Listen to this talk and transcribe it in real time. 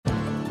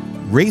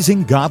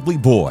Raising Godly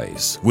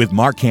Boys with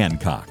Mark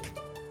Hancock.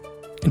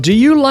 Do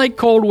you like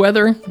cold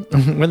weather?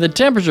 When the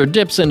temperature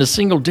dips into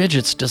single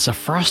digits, does the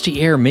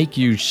frosty air make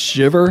you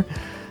shiver?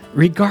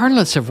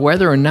 Regardless of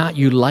whether or not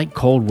you like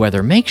cold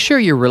weather, make sure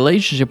your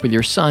relationship with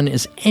your son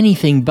is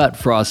anything but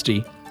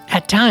frosty.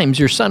 At times,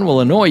 your son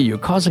will annoy you,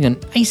 causing an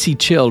icy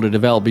chill to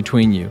develop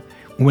between you.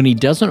 When he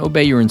doesn't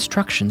obey your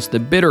instructions, the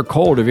bitter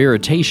cold of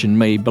irritation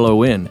may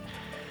blow in.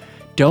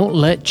 Don't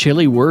let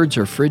chilly words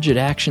or frigid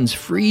actions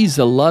freeze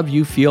the love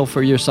you feel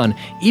for your son.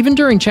 Even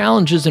during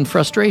challenges and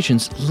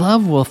frustrations,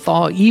 love will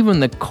thaw even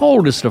the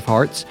coldest of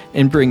hearts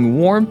and bring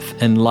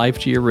warmth and life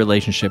to your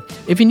relationship.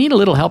 If you need a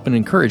little help and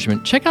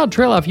encouragement, check out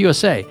Trail Life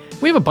USA.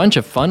 We have a bunch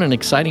of fun and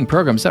exciting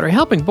programs that are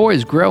helping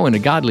boys grow into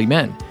godly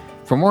men.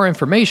 For more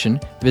information,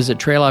 visit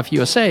Trail Life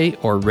USA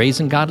or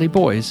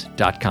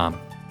RaisingGodlyBoys.com.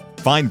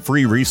 Find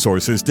free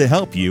resources to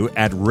help you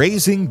at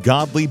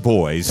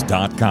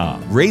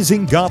RaisingGodlyBoys.com.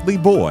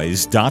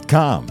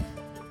 RaisingGodlyBoys.com.